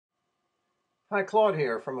Hi, Claude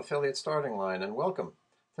here from Affiliate Starting Line, and welcome.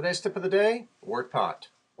 Today's tip of the day, WordPot,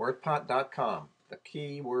 wordpot.com, the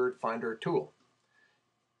keyword finder tool.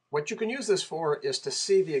 What you can use this for is to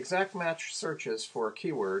see the exact match searches for a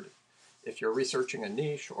keyword if you're researching a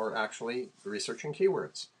niche or actually researching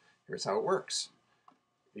keywords. Here's how it works.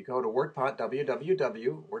 You go to WordPot,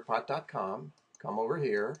 www.wordpot.com, come over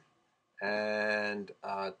here, and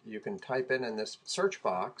you can type in this search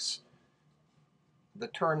box the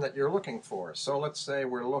term that you're looking for. So let's say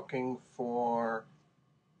we're looking for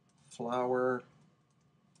flower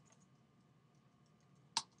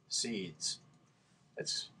seeds.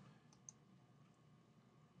 It's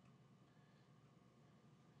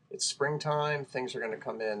springtime. Things are going to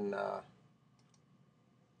come in.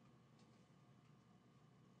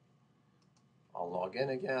 I'll log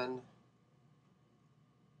in again.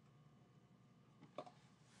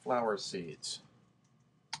 Flower seeds.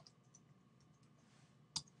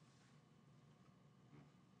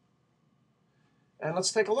 And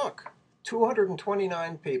let's take a look.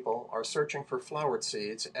 229 people are searching for flower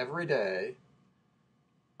seeds every day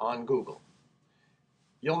on Google.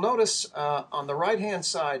 You'll notice on the right-hand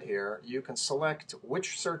side here, you can select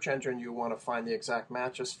which search engine you want to find the exact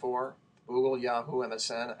matches for. Google, Yahoo,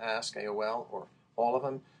 MSN, Ask, AOL, or all of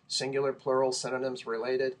them. Singular, plural, synonyms,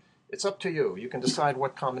 related. It's up to you. You can decide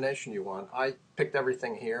what combination you want. I picked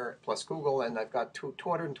everything here, plus Google, and I've got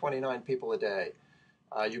 229 people a day.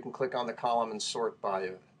 You can click on the column and sort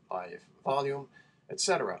by volume,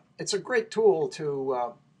 etc. It's a great tool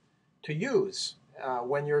to use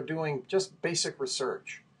when you're doing just basic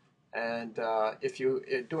research. And if you're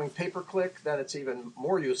doing pay-per-click, then it's even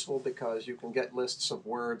more useful because you can get lists of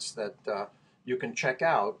words that you can check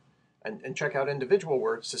out and check out individual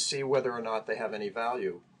words to see whether or not they have any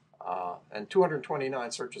value. And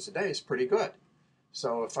 229 searches a day is pretty good.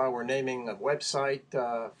 So if I were naming a website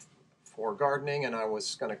for gardening and I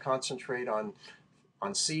was going to concentrate on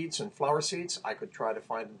seeds and flower seeds, I could try to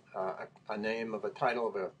find a name of a title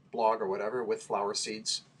of a blog or whatever with flower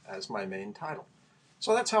seeds as my main title.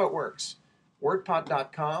 So that's how it works.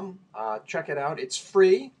 WordPot.com, check it out. It's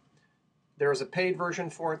free. There's a paid version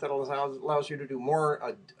for it that allows you to do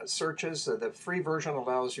more searches. The free version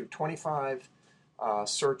allows you 25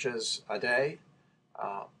 searches a day,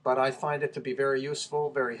 but I find it to be very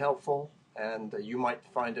useful, very helpful, and you might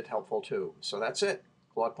find it helpful too. So that's it.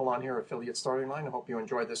 Claude Poulin here, Affiliate Starting Line. I hope you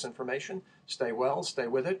enjoyed this information. Stay well, stay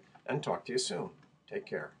with it, and talk to you soon. Take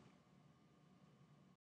care.